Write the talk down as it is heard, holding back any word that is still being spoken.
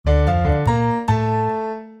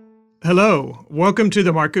Hello, welcome to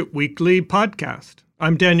the Market Weekly podcast.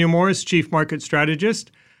 I'm Daniel Morris, Chief Market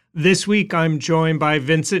Strategist. This week, I'm joined by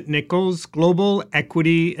Vincent Nichols, Global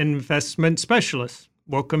Equity Investment Specialist.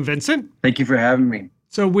 Welcome, Vincent. Thank you for having me.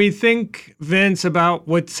 So we think, Vince, about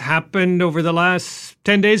what's happened over the last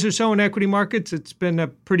 10 days or so in equity markets. It's been a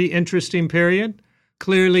pretty interesting period.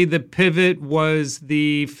 Clearly, the pivot was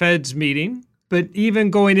the Fed's meeting. But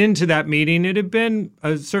even going into that meeting, it had been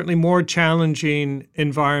a certainly more challenging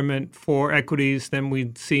environment for equities than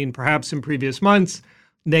we'd seen perhaps in previous months.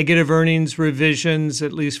 Negative earnings revisions,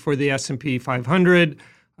 at least for the S&P 500.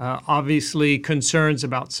 Obviously, concerns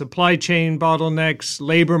about supply chain bottlenecks,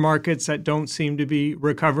 labor markets that don't seem to be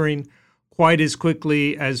recovering quite as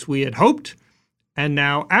quickly as we had hoped. And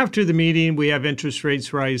now, after the meeting, we have interest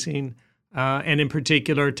rates rising, and in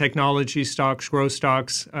particular, technology stocks, growth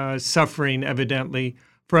stocks, suffering evidently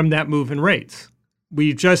from that move in rates.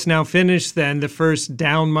 We've just now finished then the first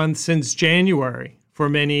down month since January for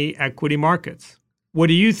many equity markets. What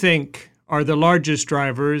do you think are the largest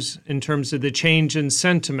drivers in terms of the change in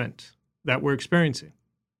sentiment that we're experiencing?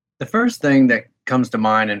 The first thing that comes to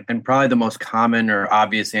mind, and probably the most common or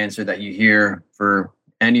obvious answer that you hear for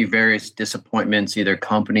any various disappointments, either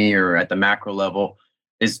company or at the macro level,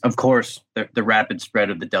 is, of course, the rapid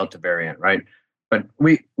spread of the Delta variant, right? But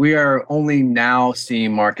we are only now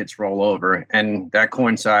seeing markets roll over, and that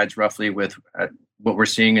coincides roughly with what we're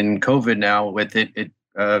seeing in COVID now, with it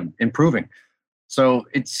improving. So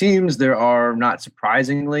it seems there are, not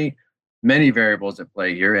surprisingly, many variables at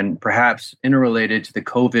play here, and perhaps interrelated to the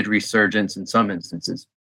COVID resurgence in some instances.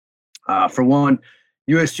 For one,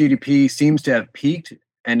 U.S. GDP seems to have peaked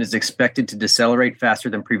and is expected to decelerate faster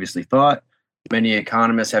than previously thought. Many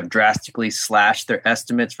economists have drastically slashed their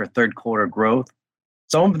estimates for third quarter growth.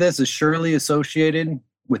 Some of this is surely associated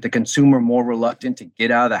with the consumer more reluctant to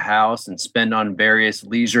get out of the house and spend on various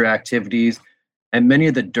leisure activities, and many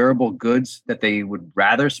of the durable goods that they would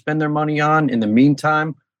rather spend their money on in the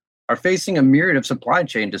meantime are facing a myriad of supply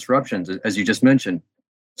chain disruptions, as you just mentioned.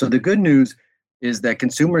 So the good news is that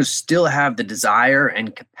consumers still have the desire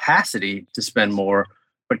and capacity to spend more,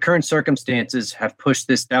 but current circumstances have pushed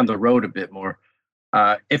this down the road a bit more.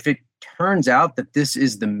 If it turns out that this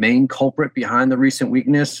is the main culprit behind the recent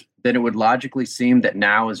weakness, then it would logically seem that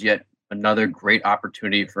now is yet another great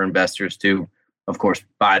opportunity for investors to, of course,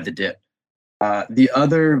 buy the dip. The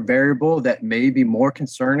other variable that may be more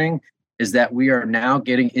concerning is that we are now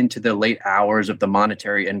getting into the late hours of the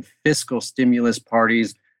monetary and fiscal stimulus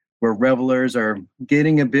parties, where revelers are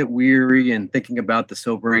getting a bit weary and thinking about the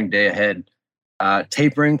sobering day ahead.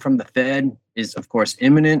 Tapering from the Fed is, of course,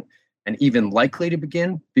 imminent and even likely to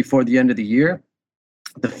begin before the end of the year.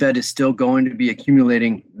 The Fed is still going to be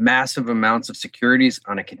accumulating massive amounts of securities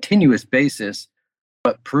on a continuous basis,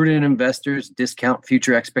 but prudent investors discount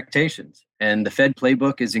future expectations, and the Fed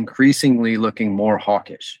playbook is increasingly looking more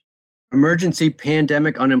hawkish. Emergency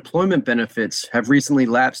pandemic unemployment benefits have recently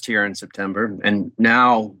lapsed here in September, and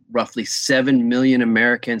now roughly 7 million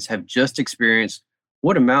Americans have just experienced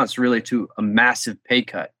what amounts really to a massive pay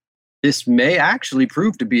cut. This may actually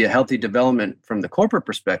prove to be a healthy development from the corporate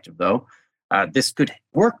perspective, though. This could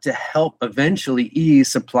work to help eventually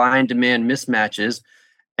ease supply and demand mismatches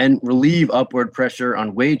and relieve upward pressure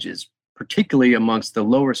on wages, particularly amongst the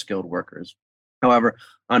lower skilled workers. However,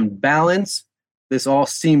 on balance, this all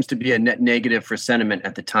seems to be a net negative for sentiment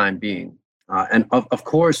at the time being. And of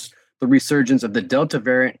course, the resurgence of the Delta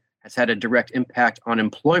variant has had a direct impact on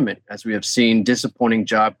employment, as we have seen disappointing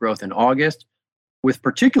job growth in August, with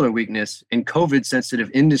particular weakness in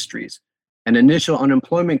COVID-sensitive industries. And initial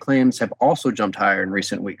unemployment claims have also jumped higher in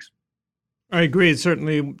recent weeks. I agree.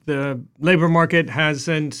 Certainly, the labor market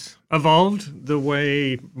hasn't evolved the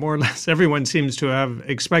way more or less everyone seems to have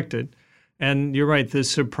expected. And you're right, the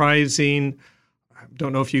surprising, I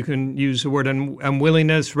don't know if you can use the word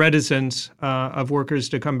unwillingness, reticence of workers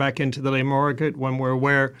to come back into the labor market when we're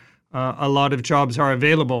aware a lot of jobs are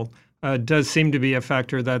available does seem to be a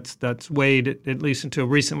factor that's weighed, at least until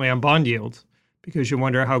recently, on bond yields, because you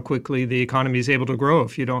wonder how quickly the economy is able to grow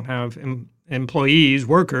if you don't have employees,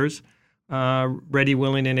 workers, ready,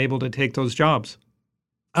 willing, and able to take those jobs.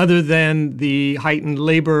 Other than the heightened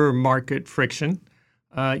labor market friction,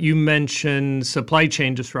 you mentioned supply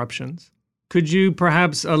chain disruptions. Could you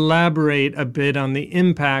perhaps elaborate a bit on the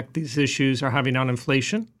impact these issues are having on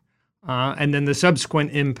inflation, and then the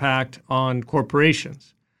subsequent impact on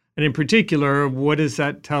corporations? And in particular, what does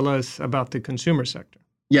that tell us about the consumer sector?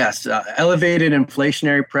 Yes, elevated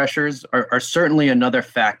inflationary pressures are certainly another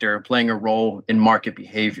factor playing a role in market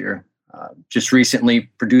behavior. Just recently,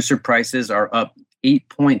 producer prices are up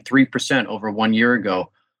 8.3% over 1 year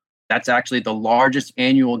ago. That's actually the largest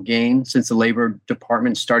annual gain since the Labor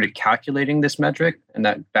Department started calculating this metric, and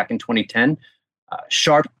that back in 2010.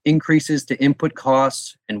 Sharp increases to input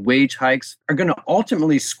costs and wage hikes are going to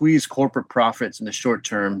ultimately squeeze corporate profits in the short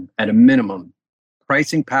term at a minimum.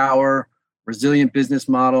 Pricing power, resilient business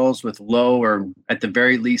models with low or at the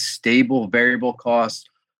very least stable variable costs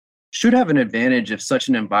should have an advantage if such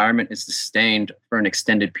an environment is sustained for an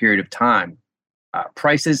extended period of time.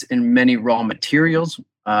 Prices in many raw materials,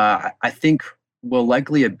 I think, will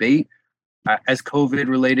likely abate as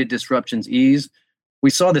COVID-related disruptions ease. We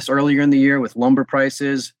saw this earlier in the year with lumber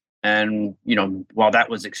prices, and while that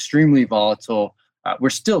was extremely volatile, we're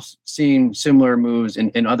still seeing similar moves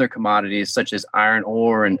in other commodities such as iron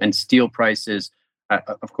ore and steel prices.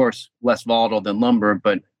 Of course, less volatile than lumber,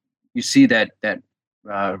 but you see that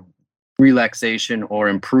relaxation or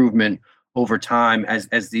improvement over time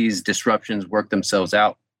as these disruptions work themselves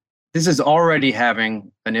out. This is already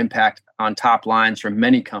having an impact on top lines for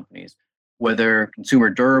many companies, whether consumer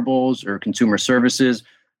durables or consumer services,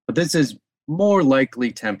 but this is more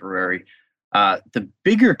likely temporary. The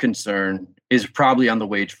bigger concern is probably on the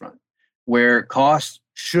wage front, where costs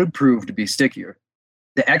should prove to be stickier.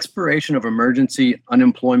 The expiration of emergency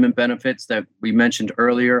unemployment benefits that we mentioned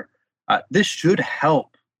earlier, this should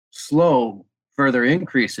help slow further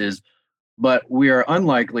increases, but we are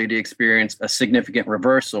unlikely to experience a significant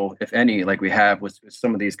reversal, if any, like we have with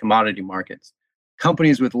some of these commodity markets.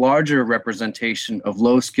 Companies with larger representation of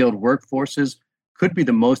low-skilled workforces could be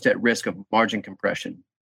the most at risk of margin compression.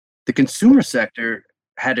 The consumer sector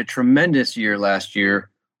had a tremendous year last year,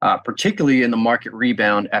 particularly in the market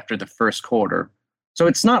rebound after the first quarter. So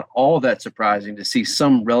it's not all that surprising to see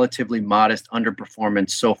some relatively modest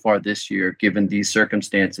underperformance so far this year, given these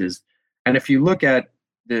circumstances. And if you look at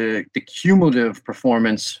the cumulative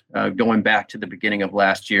performance going back to the beginning of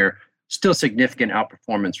last year, still significant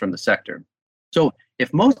outperformance from the sector. So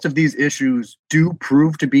if most of these issues do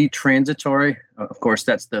prove to be transitory, of course,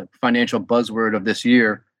 that's the financial buzzword of this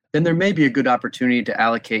year, then there may be a good opportunity to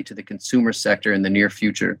allocate to the consumer sector in the near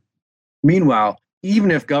future. Meanwhile,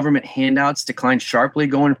 even if government handouts decline sharply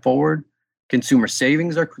going forward, consumer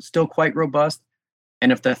savings are still quite robust.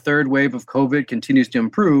 And if the third wave of COVID continues to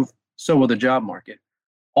improve, so will the job market.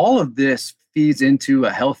 All of this feeds into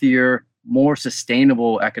a healthier, more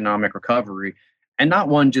sustainable economic recovery, and not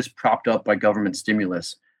one just propped up by government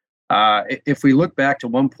stimulus. If we look back to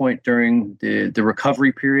one point during the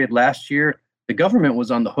recovery period last year, the government was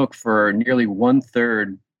on the hook for nearly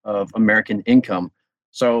 1/3 of American income.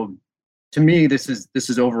 So to me, this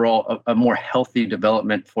is overall a more healthy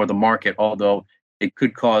development for the market, although it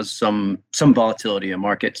could cause some volatility in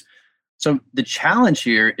markets. So the challenge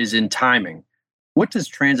here is in timing. What does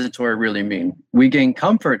transitory really mean? We gain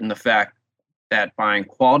comfort in the fact that buying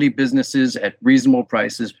quality businesses at reasonable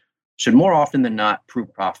prices should more often than not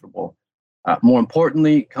prove profitable. More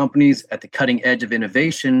importantly, companies at the cutting edge of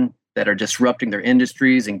innovation that are disrupting their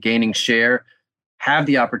industries and gaining share have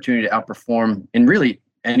the opportunity to outperform in really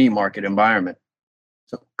any market environment.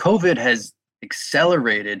 So COVID has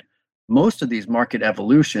accelerated most of these market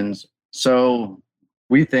evolutions. So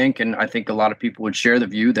we think, and I think a lot of people would share the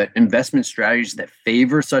view, that investment strategies that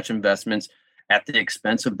favor such investments at the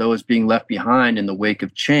expense of those being left behind in the wake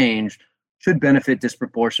of change should benefit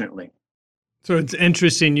disproportionately. So it's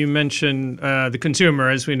interesting you mentioned the consumer.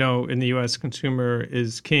 As we know, in the U.S., consumer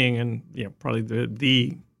is king and probably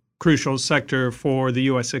the crucial sector for the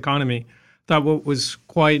U.S. economy. Thought what was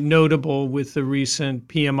quite notable with the recent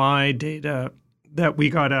PMI data that we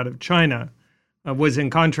got out of China was in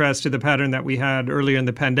contrast to the pattern that we had earlier in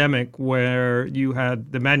the pandemic, where you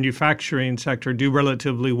had the manufacturing sector do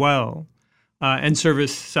relatively well and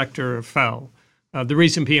service sector fell. The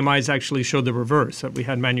recent PMIs actually showed the reverse, that we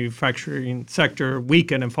had manufacturing sector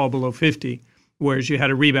weaken and fall below 50, whereas you had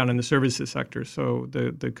a rebound in the services sector. So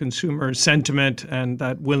the consumer sentiment and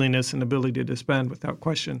that willingness and ability to spend, without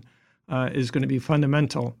question, is going to be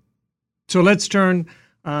fundamental. So let's turn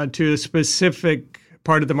to a specific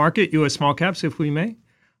part of the market, U.S. small caps, if we may.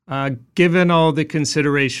 Given all the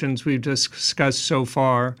considerations we've discussed so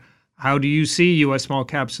far, how do you see U.S. small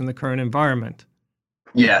caps in the current environment?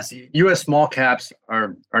 Yes, U.S. small caps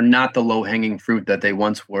are not the low-hanging fruit that they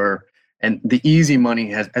once were, and the easy money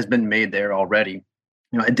has been made there already.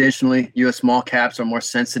 Additionally, U.S. small caps are more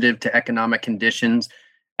sensitive to economic conditions,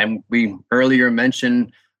 and we earlier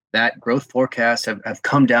mentioned that growth forecasts have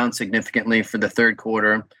come down significantly for the third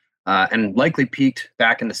quarter and likely peaked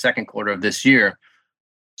back in the second quarter of this year.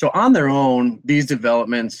 So on their own, these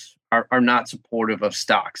developments are not supportive of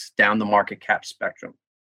stocks down the market cap spectrum.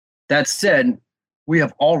 That said, We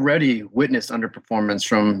have already witnessed underperformance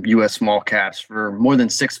from U.S. small caps for more than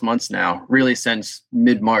 6 months now, really since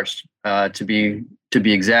mid-March, to be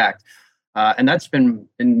exact. And that's been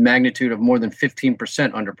in magnitude of more than 15%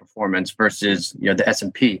 underperformance versus the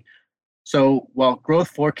S&P. So while growth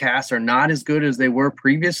forecasts are not as good as they were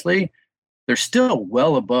previously, they're still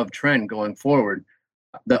well above trend going forward.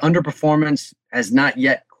 The underperformance has not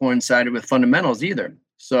yet coincided with fundamentals either.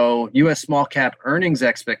 So U.S. small cap earnings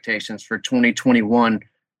expectations for 2021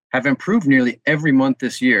 have improved nearly every month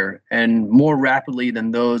this year and more rapidly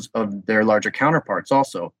than those of their larger counterparts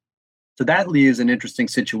also. So that leaves an interesting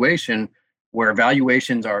situation where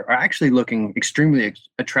valuations are actually looking extremely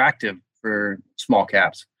attractive for small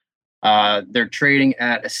caps. They're trading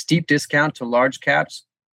at a steep discount to large caps.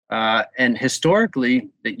 And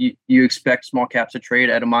historically, you expect small caps to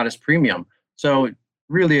trade at a modest premium. So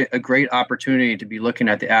really a great opportunity to be looking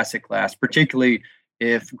at the asset class, particularly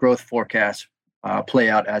if growth forecasts play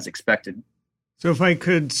out as expected. So if I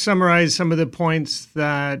could summarize some of the points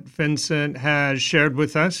that Vincent has shared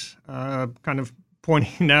with us, kind of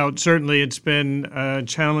pointing out, certainly it's been a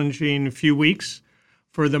challenging few weeks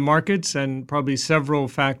for the markets and probably several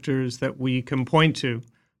factors that we can point to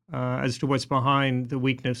as to what's behind the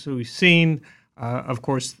weakness that we've seen. Of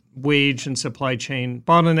course, wage and supply chain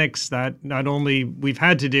bottlenecks that not only we've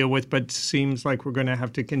had to deal with, but seems like we're going to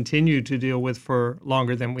have to continue to deal with for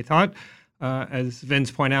longer than we thought. As Vince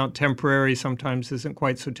pointed out, temporary sometimes isn't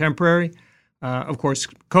quite so temporary. Of course,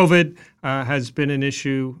 COVID has been an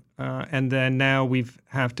issue. And then now we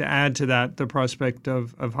have to add to that the prospect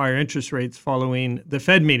of higher interest rates following the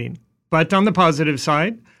Fed meeting. But on the positive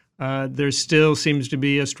side, there still seems to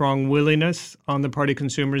be a strong willingness on the part of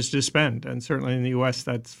consumers to spend. And certainly in the U.S.,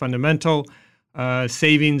 that's fundamental.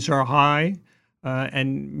 Savings are high,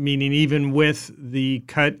 and meaning even with the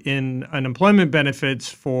cut in unemployment benefits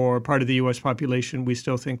for part of the U.S. population, we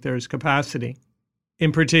still think there's capacity.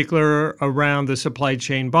 In particular, around the supply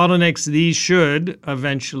chain bottlenecks, these should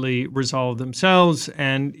eventually resolve themselves.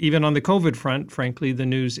 And even on the COVID front, frankly, the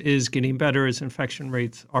news is getting better as infection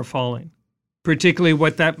rates are falling. Particularly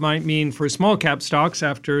what that might mean for small cap stocks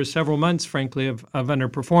after several months, frankly, of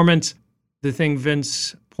underperformance. The thing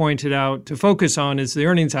Vince pointed out to focus on is the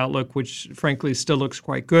earnings outlook, which frankly still looks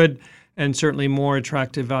quite good and certainly more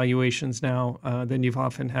attractive valuations now than you've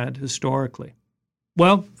often had historically.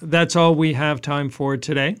 Well, that's all we have time for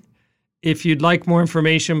today. If you'd like more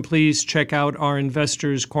information, please check out our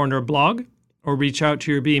Investors Corner blog or reach out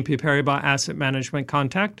to your BNP Paribas Asset Management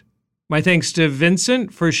contact. My thanks to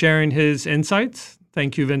Vincent for sharing his insights.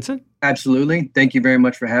 Thank you, Vincent. Absolutely. Thank you very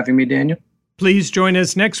much for having me, Daniel. Please join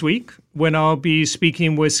us next week when I'll be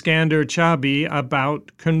speaking with Skander Chabi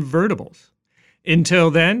about convertibles. Until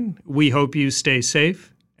then, we hope you stay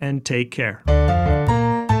safe and take care.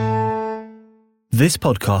 This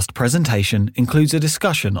podcast presentation includes a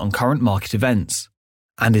discussion on current market events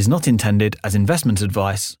and is not intended as investment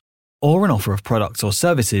advice or an offer of products or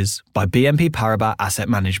services by BNP Paribas Asset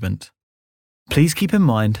Management. Please keep in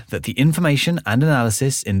mind that the information and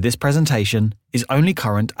analysis in this presentation is only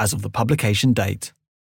current as of the publication date.